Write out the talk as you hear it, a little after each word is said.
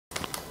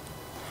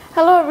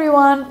Hello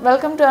everyone,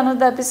 welcome to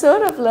another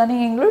episode of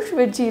Learning English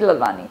with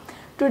Jheel.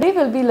 Today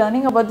we'll be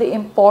learning about the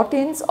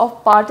importance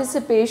of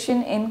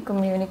participation in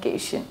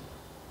communication.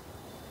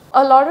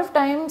 A lot of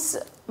times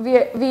we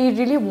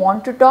really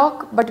want to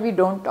talk but we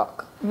don't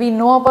talk. We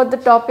know about the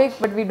topic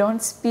but we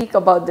don't speak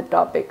about the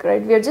topic,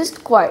 right? We are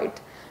just quiet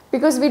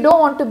because we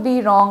don't want to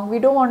be wrong, we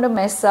don't want to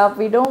mess up,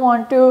 we don't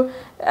want to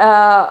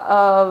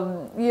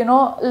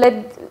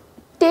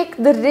take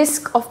the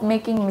risk of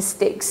making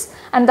mistakes,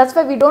 and that's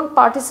why we don't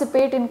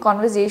participate in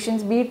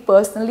conversations, be it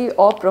personally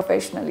or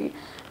professionally.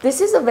 This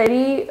is a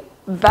very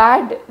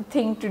bad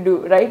thing to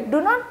do, right?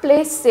 Do not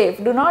play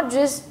safe. Do not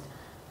just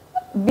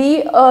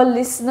be a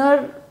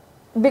listener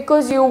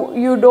because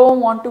you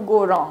don't want to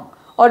go wrong,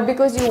 or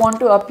because you want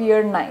to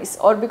appear nice,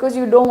 or because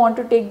you don't want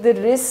to take the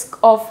risk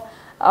of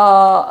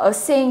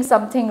saying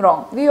something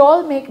wrong. We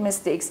all make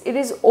mistakes. It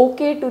is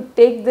okay to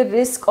take the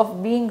risk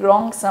of being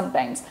wrong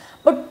sometimes,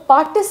 but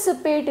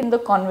participate in the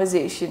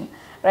conversation,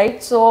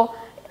 right? So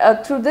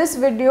through this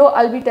video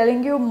I'll be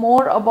telling you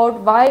more about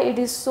why it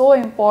is so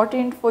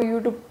important for you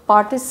to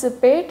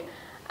participate,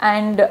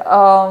 and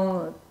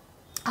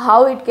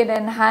how it can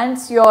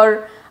enhance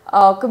your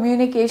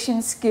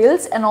communication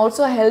skills and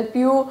also help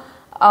you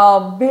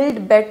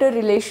build better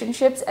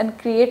relationships and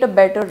create a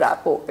better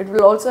rapport. It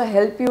will also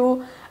help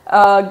you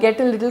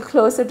get a little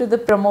closer to the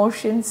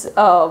promotions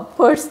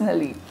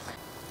personally.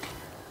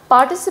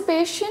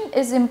 Participation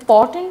is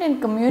important in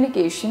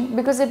communication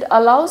because it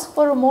allows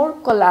for a more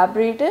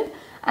collaborative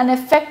and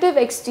effective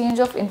exchange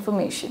of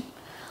information.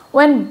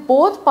 When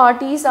both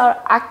parties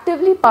are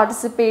actively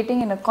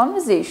participating in a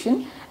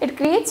conversation, it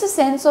creates a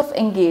sense of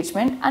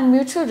engagement and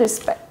mutual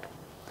respect.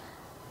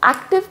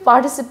 Active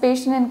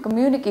participation in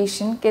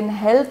communication can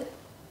help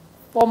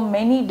for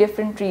many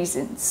different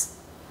reasons.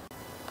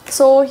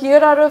 So here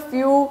are a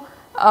few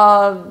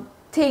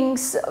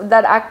things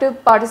that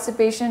active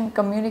participation in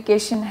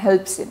communication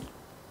helps in.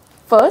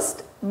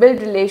 First,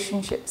 build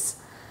relationships.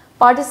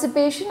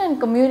 Participation in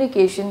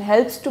communication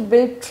helps to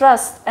build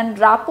trust and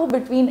rapport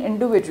between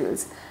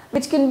individuals,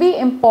 which can be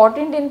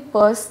important in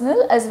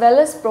personal as well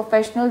as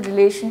professional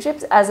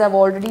relationships, as I've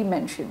already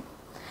mentioned.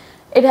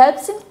 It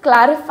helps in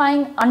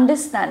clarifying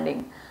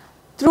understanding.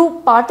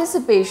 Through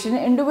participation,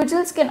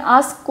 individuals can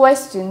ask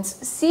questions,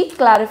 seek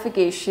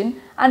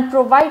clarification, and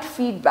provide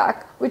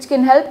feedback, which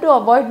can help to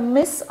avoid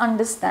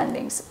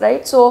misunderstandings,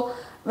 right? So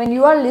when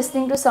you are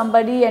listening to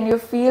somebody and you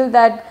feel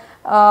that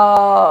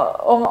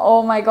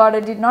oh my god, I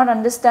did not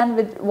understand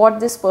with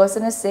what this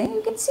person is saying,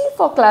 you can seek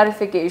for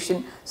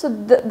clarification. So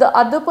the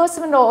other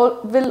person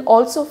will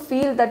also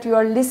feel that you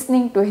are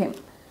listening to him,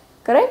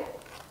 correct?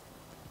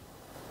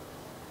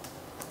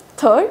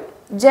 Third,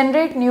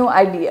 generate new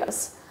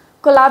ideas.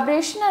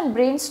 Collaboration and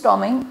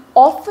brainstorming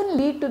often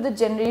lead to the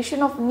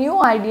generation of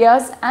new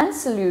ideas and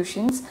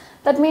solutions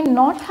that may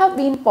not have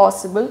been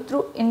possible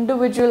through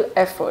individual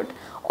effort.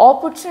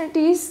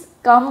 Opportunities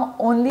come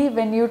only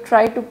when you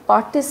try to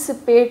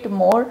participate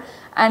more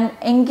and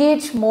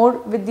engage more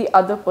with the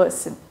other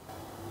person.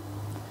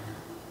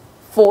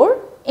 4.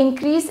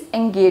 Increase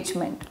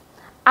engagement.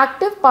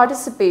 Active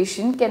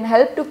participation can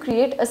help to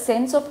create a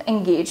sense of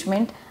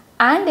engagement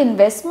and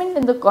investment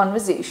in the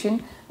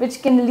conversation,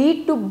 which can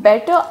lead to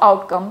better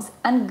outcomes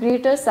and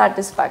greater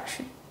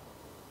satisfaction.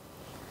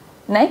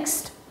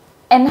 Next,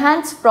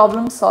 enhance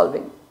problem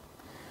solving.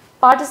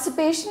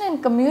 Participation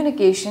in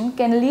communication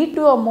can lead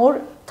to a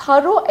more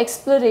thorough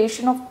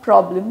exploration of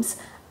problems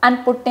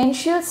and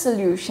potential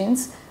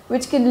solutions,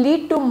 which can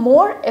lead to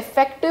more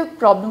effective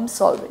problem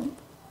solving.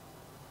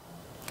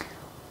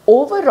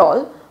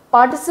 Overall,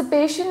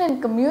 participation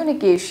in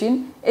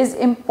communication is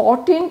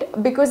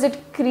important because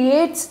it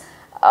creates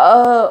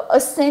a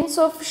sense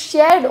of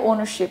shared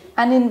ownership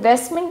and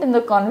investment in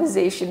the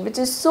conversation, which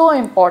is so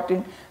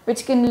important,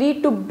 which can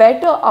lead to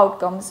better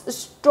outcomes,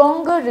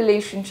 stronger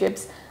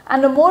relationships,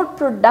 and a more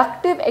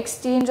productive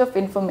exchange of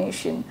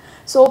information.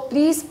 So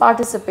please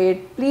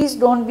participate. Please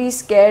don't be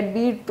scared,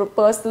 be it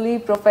personally,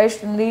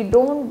 professionally.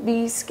 Don't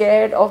be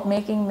scared of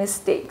making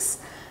mistakes.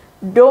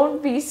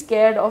 Don't be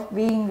scared of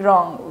being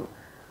wrong.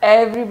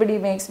 Everybody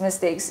makes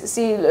mistakes.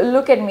 See,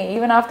 look at me.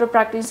 Even after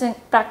practicing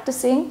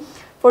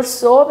for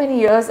so many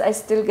years, I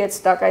still get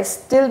stuck. I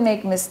still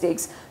make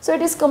mistakes. So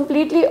it is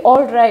completely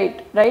all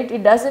right, right?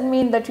 It doesn't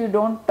mean that you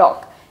don't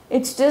talk.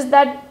 It's just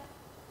that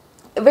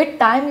with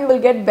time you will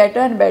get better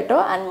and better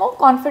and more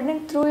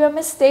confident through your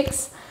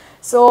mistakes.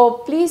 So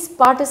please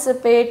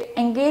participate,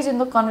 engage in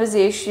the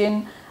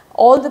conversation.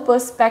 All the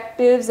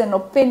perspectives and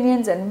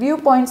opinions and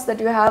viewpoints that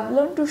you have,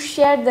 learn to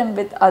share them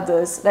with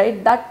others,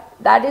 right?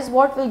 That is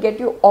what will get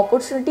you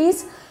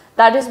opportunities.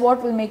 That is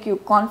what will make you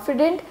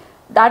confident.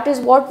 That is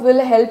what will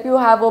help you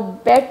have a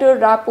better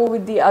rapport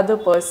with the other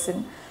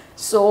person.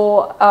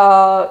 So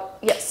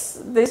yes,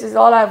 this is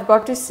all I've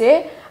got to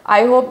say.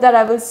 I hope that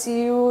I will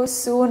see you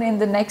soon in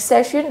the next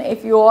session.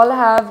 If you all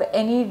have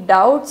any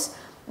doubts,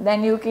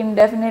 then you can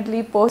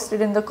definitely post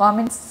it in the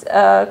comment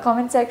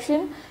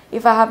section.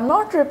 If I have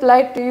not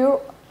replied to you,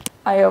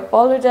 I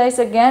apologize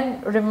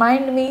again.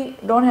 Remind me,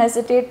 don't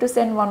hesitate to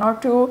send 1 or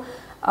 2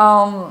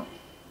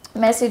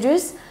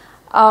 messages.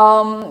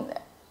 Um,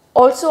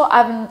 Also,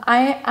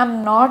 I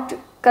am not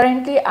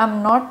currently,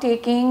 I'm not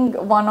taking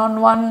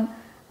one-on-one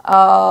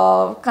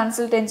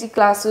consultancy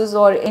classes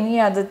or any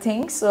other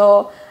thing.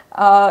 So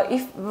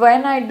if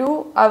when I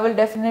do, I will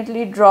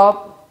definitely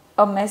drop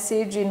a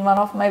message in one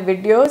of my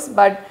videos.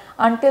 But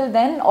until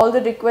then, all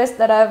the requests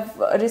that I've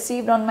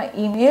received on my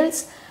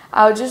emails,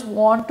 I just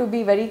want to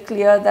be very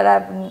clear that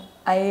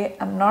I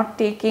am not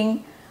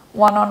taking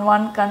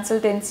one-on-one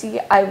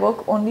consultancy. I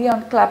work only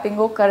on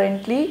Clappingo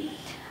currently.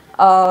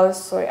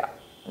 So yeah,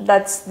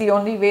 that's the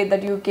only way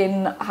that you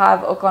can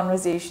have a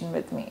conversation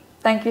with me.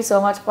 Thank you so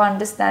much for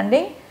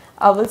understanding.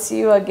 I will see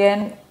you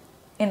again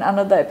in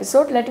another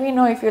episode. Let me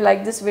know if you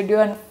like this video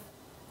and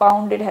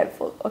found it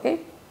helpful. Okay.